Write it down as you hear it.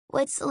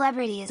What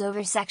celebrity is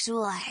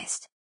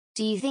over-sexualized?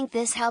 Do you think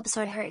this helps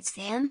or hurts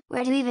them?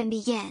 Where to even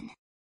begin?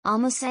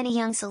 Almost any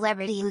young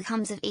celebrity who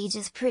comes of age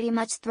is pretty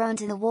much thrown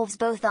to the wolves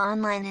both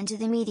online and to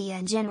the media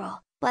in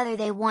general, whether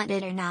they want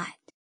it or not.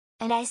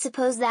 And I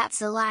suppose that's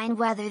the line,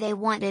 whether they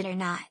want it or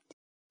not.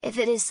 If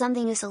it is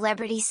something a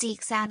celebrity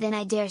seeks out, then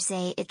I dare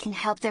say it can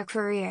help their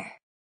career.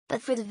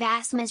 But for the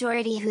vast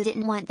majority who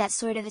didn't want that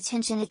sort of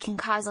attention, it can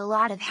cause a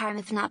lot of harm,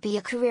 if not be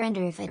a career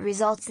ender, if it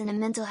results in a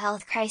mental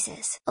health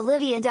crisis.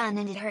 Olivia Dunne,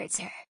 and it hurts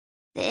her.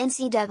 The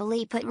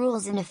NCAA put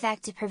rules in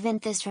effect to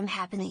prevent this from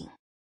happening.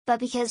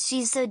 But because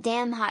she's so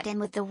damn hot and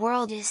with the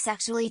world is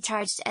sexually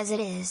charged as it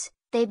is,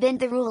 they bent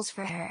the rules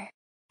for her.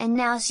 And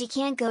now she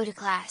can't go to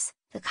class,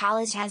 the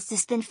college has to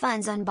spend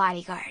funds on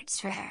bodyguards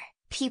for her,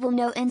 people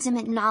know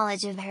intimate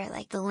knowledge of her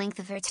like the length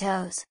of her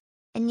toes.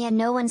 And yet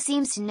no one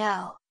seems to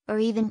know, or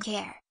even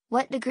care,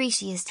 what degree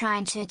she is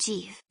trying to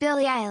achieve.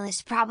 Billie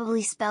Eilish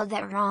probably spelled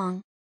that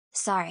wrong.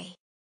 Sorry.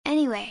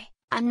 Anyway,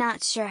 I'm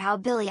not sure how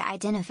Billie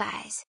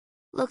identifies.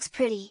 Looks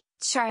pretty,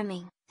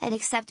 charming, I'd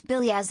accept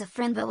Billie as a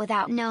friend, but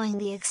without knowing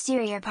the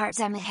exterior parts,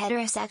 I'm a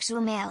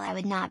heterosexual male. I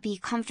would not be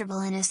comfortable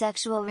in a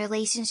sexual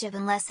relationship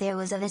unless there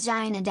was a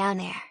vagina down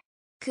there.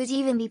 Could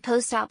even be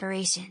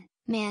post-operation,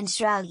 man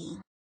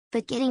shrugging.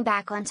 But getting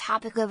back on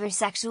topic,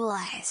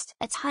 over-sexualized.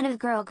 A ton of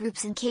girl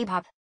groups in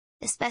K-pop,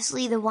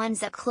 especially the ones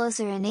that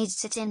closer in age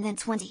to 10 than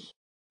 20.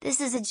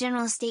 This is a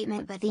general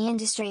statement, but the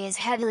industry is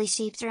heavily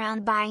shaped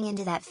around buying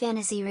into that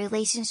fantasy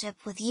relationship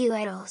with you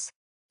idols.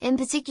 In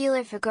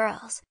particular for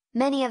girls,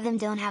 many of them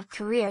don't have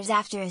careers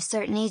after a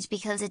certain age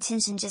because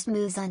attention just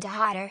moves on to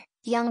hotter,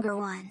 younger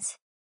ones.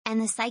 And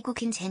the cycle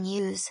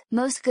continues.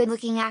 Most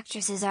good-looking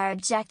actresses are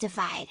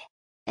objectified.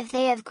 If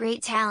they have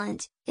great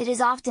talent, it is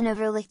often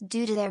overlooked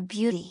due to their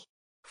beauty.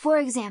 For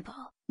example,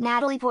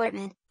 Natalie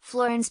Portman,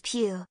 Florence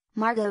Pugh,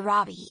 Margot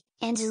Robbie,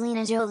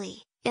 Angelina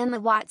Jolie, Emma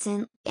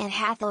Watson, Anne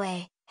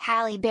Hathaway,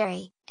 Halle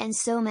Berry, and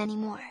so many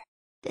more.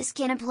 This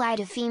can apply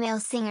to female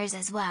singers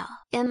as well.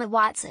 Emma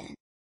Watson.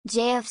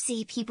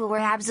 JFC people were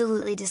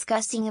absolutely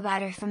disgusting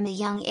about her from a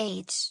young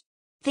age.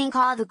 Think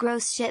all the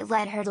gross shit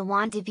led her to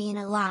want to be in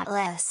a lot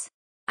less.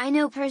 I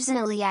know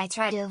personally I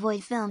try to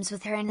avoid films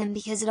with her in them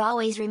because it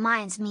always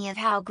reminds me of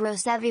how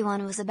gross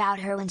everyone was about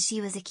her when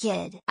she was a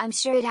kid. I'm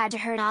sure it had to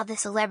hurt all the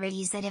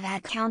celebrities that have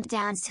had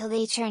countdowns till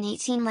they turn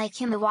 18,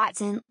 like Emma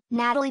Watson,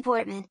 Natalie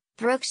Portman,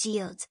 Brooke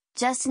Shields,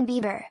 Justin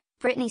Bieber,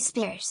 Britney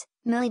Spears,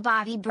 Millie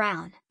Bobby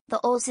Brown, the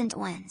Olsen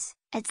twins,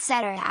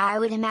 etc. I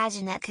would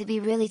imagine that could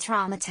be really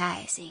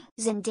traumatizing.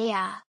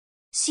 Zendaya.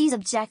 She's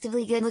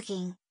objectively good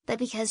looking, but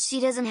because she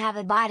doesn't have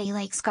a body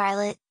like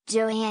Scarlett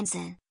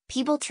Johansson,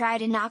 people try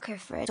to knock her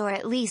for it, or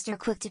at least are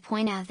quick to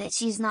point out that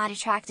she's not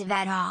attractive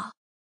at all.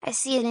 I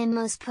see it in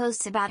most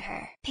posts about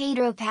her.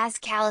 Pedro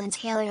Pascal and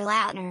Taylor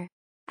Lautner.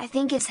 I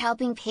think it's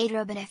helping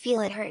Pedro, but I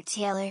feel it hurt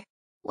Taylor.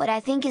 What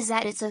I think is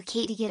that it's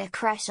okay to get a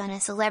crush on a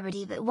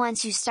celebrity, but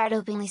once you start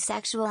openly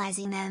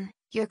sexualizing them,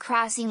 you're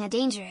crossing a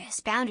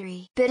dangerous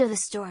boundary. Bit of a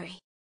story.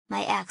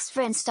 My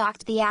ex-friend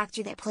stalked the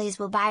actor that plays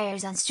Will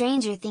Byers on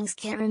Stranger Things.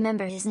 Can't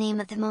remember his name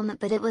at the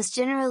moment, but it was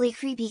generally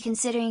creepy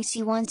considering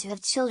she wanted to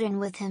have children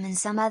with him and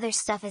some other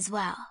stuff as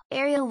well.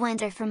 Ariel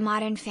Winter from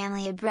Modern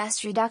Family had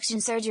breast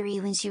reduction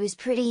surgery when she was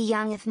pretty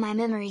young, if my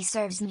memory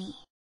serves me.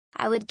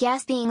 I would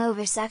guess being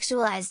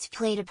over-sexualized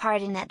played a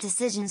part in that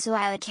decision, so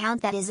I would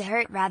count that as a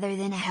hurt rather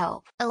than a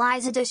help.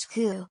 Eliza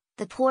Dushku.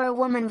 The poor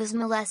woman was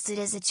molested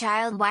as a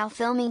child while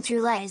filming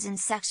True Lies and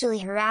sexually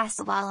harassed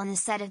while on the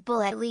set of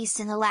Bull. At least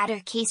in the latter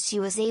case she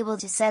was able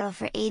to settle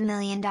for $8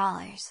 million.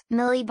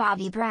 Millie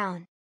Bobby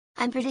Brown.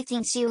 I'm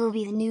predicting she will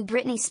be the new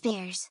Britney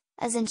Spears,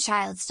 as in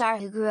child star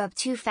who grew up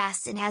too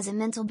fast and has a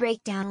mental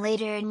breakdown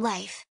later in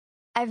life.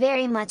 I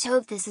very much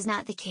hope this is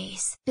not the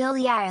case.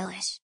 Billie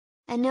Eilish.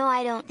 And no,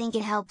 I don't think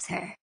it helps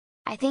her.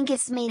 I think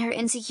it's made her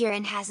insecure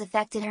and has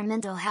affected her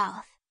mental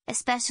health,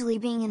 especially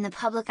being in the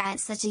public eye at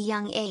such a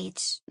young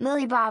age.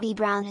 Millie Bobby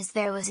Brown, as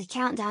there was a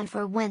countdown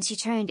for when she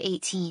turned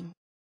 18.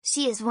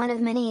 She is one of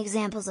many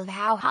examples of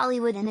how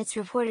Hollywood and its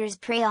reporters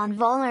prey on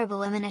vulnerable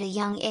women at a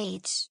young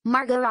age.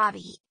 Margot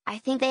Robbie. I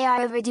think they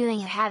are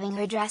overdoing it, having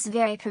her dress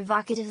very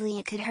provocatively.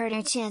 It could hurt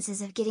her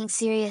chances of getting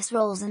serious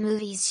roles in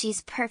movies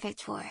she's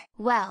perfect for.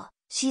 Well,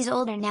 she's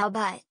older now,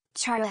 but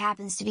Charla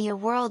happens to be a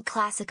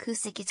world-class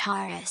acoustic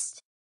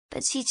guitarist.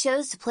 But she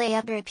chose to play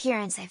up her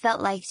appearance. I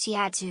felt like she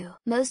had to.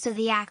 Most of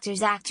the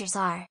actors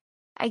are.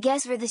 I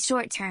guess for the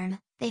short term,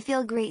 they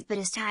feel great, but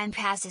as time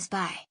passes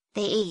by,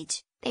 they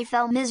age, they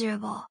feel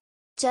miserable.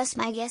 Just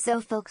my guess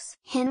though, folks.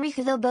 Henry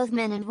Cavill, both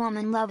men and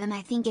women love him.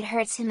 I think it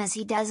hurts him as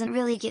he doesn't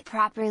really get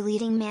proper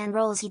leading man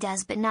roles. He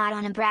does, but not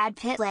on a Brad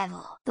Pitt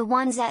level. The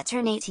ones that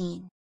turn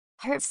 18.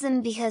 Hurts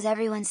them because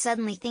everyone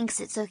suddenly thinks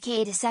it's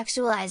okay to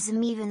sexualize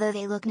them even though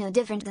they look no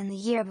different than the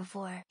year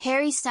before.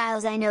 Harry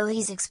Styles, I know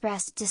he's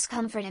expressed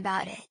discomfort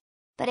about it.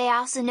 But I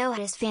also know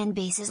his fan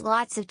base is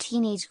lots of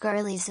teenage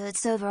girlies, so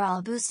it's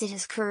overall boosted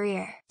his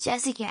career.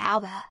 Jessica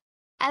Alba.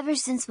 Ever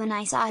since when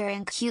I saw her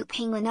in cute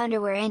penguin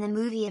underwear in a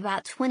movie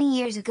about 20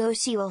 years ago,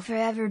 she will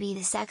forever be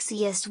the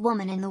sexiest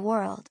woman in the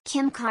world.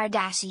 Kim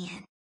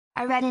Kardashian.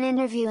 I read an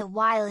interview a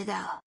while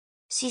ago,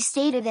 She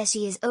stated that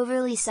she is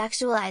overly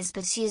sexualized,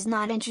 but she is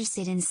not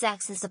interested in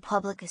sex as the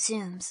public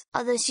assumes.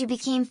 Although she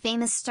became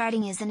famous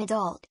starting as an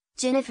adult,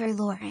 Jennifer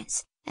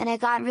Lawrence, and I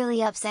got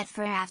really upset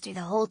for her after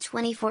the whole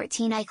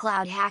 2014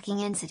 iCloud hacking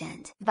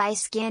incident.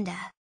 Vice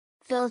Ganda.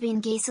 Philippine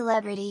gay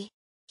celebrity.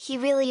 He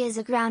really is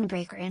a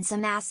groundbreaker in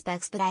some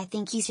aspects, but I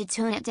think he should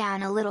tone it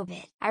down a little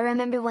bit. I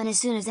remember when as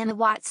soon as Emma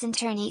Watson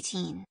turned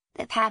 18,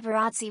 the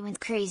paparazzi went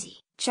crazy,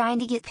 trying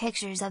to get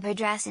pictures of her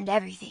dress and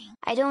everything.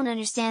 I don't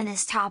understand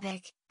this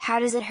topic. How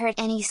does it hurt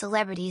any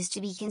celebrities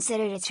to be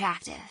considered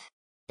attractive?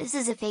 This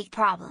is a fake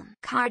problem.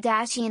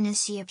 Kardashian,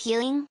 is she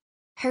appealing?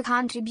 Her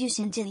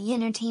contribution to the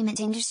entertainment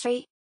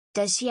industry?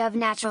 Does she have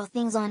natural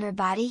things on her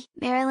body?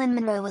 Marilyn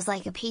Monroe was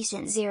like a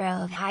patient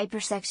zero of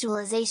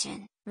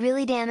hypersexualization,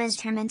 really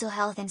damaged her mental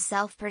health and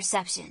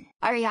self-perception.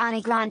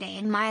 Ariana Grande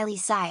and Miley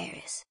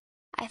Cyrus.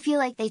 I feel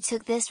like they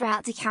took this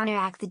route to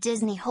counteract the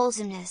Disney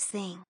wholesomeness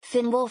thing.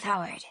 Finn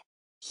Wolfhard.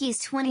 He's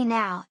 20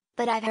 now,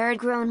 but I've heard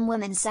grown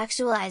women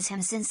sexualize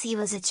him since he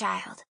was a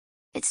child.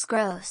 It's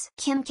gross.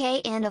 Kim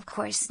K, and of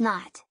course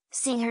not,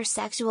 seeing her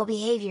sexual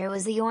behavior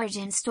was the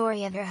origin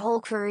story of her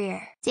whole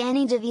career.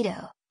 Danny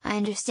DeVito. I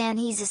understand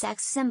he's a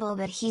sex symbol,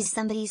 but he's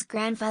somebody's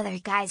grandfather,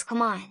 guys,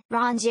 come on.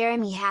 Ron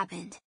Jeremy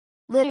happened.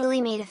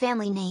 Literally made a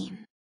family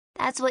name.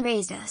 That's what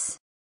raised us.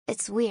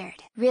 It's weird.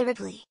 Rhea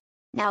Ripley.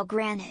 Now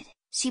granted,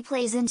 she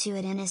plays into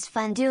it and is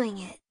fun doing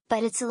it,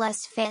 but it's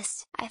Celeste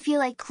Fist. I feel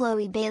like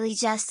Chloe Bailey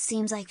just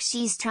seems like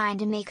she's trying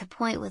to make a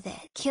point with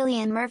it.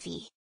 Cillian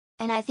Murphy.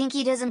 And I think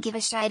he doesn't give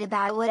a shit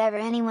about whatever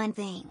anyone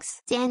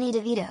thinks. Danny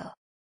DeVito.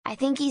 I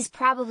think he's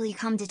probably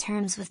come to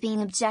terms with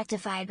being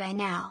objectified by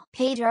now.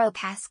 Pedro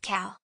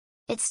Pascal.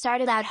 It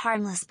started out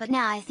harmless, but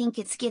now I think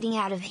it's getting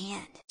out of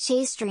hand.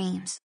 Chase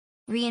Dreams.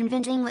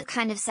 Reinventing what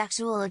kind of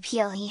sexual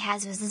appeal he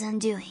has was his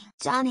undoing.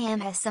 Jon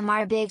Hamm has some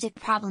big dick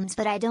problems,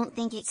 but I don't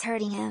think it's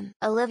hurting him.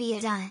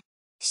 Olivia Dunn.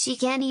 She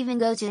can't even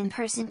go to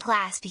in-person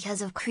class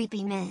because of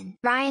creepy men.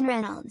 Ryan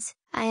Reynolds.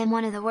 I am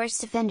one of the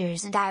worst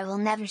offenders and I will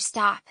never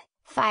stop.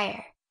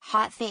 Fire.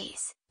 Hot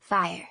face.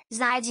 Fire. Xi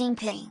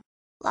Jinping.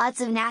 Lots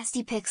of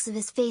nasty pics of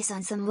his face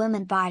on some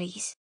women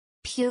bodies.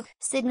 Puke.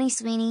 Sydney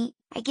Sweeney.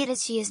 I get it,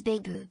 she has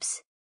big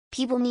boobs.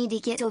 People need to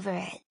get over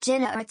it.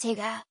 Jenna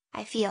Ortega.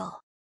 I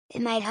feel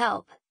it might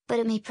help, but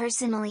it may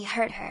personally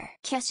hurt her.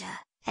 Kesha.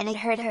 And it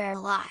hurt her a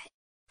lot.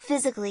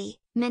 Physically,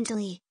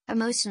 mentally,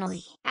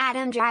 emotionally.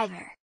 Adam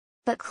Driver.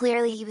 But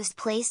clearly he was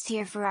placed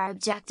here for our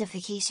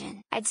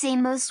objectification. I'd say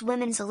most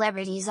women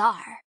celebrities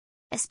are.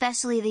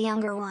 Especially the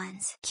younger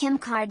ones. Kim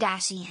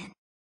Kardashian.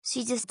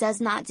 She just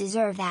does not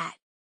deserve that.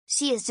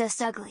 She is just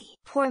ugly.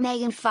 Poor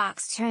Megan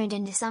Fox turned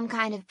into some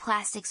kind of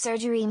plastic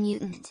surgery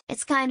mutant.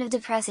 It's kind of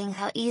depressing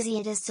how easy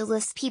it is to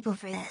list people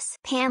for this.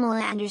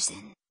 Pamela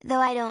Anderson, though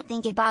I don't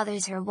think it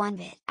bothers her one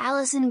bit.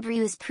 Alison Brie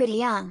was pretty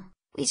young.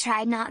 We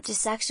tried not to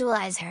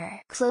sexualize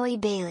her. Chloe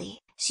Bailey,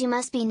 she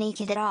must be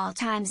naked at all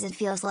times, it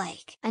feels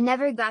like. I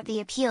never got the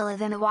appeal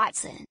of Emma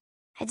Watson.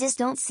 I just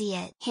don't see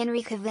it.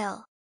 Henry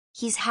Cavill.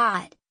 He's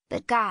hot,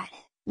 but God,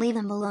 leave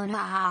him alone, ha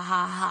ha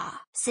ha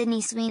ha.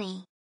 Sydney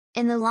Sweeney.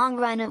 In the long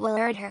run it will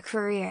hurt her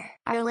career.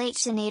 Our late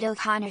Sinead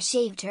O'Connor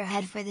shaved her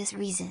head for this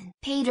reason.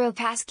 Pedro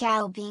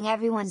Pascal being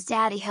everyone's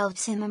daddy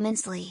helps him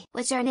immensely,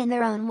 which aren't in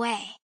their own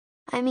way.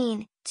 I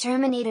mean,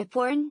 Terminator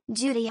porn,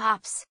 Judy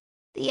Hopps.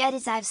 The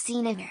edits I've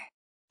seen of her.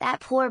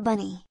 That poor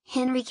bunny.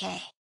 Henry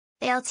K.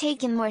 They'll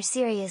take him more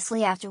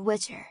seriously after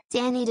Witcher.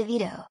 Danny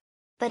DeVito.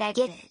 But I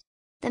get it.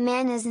 The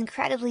man is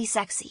incredibly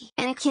sexy.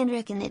 Anna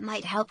Kendrick, and it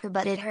might help her,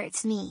 but it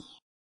hurts me.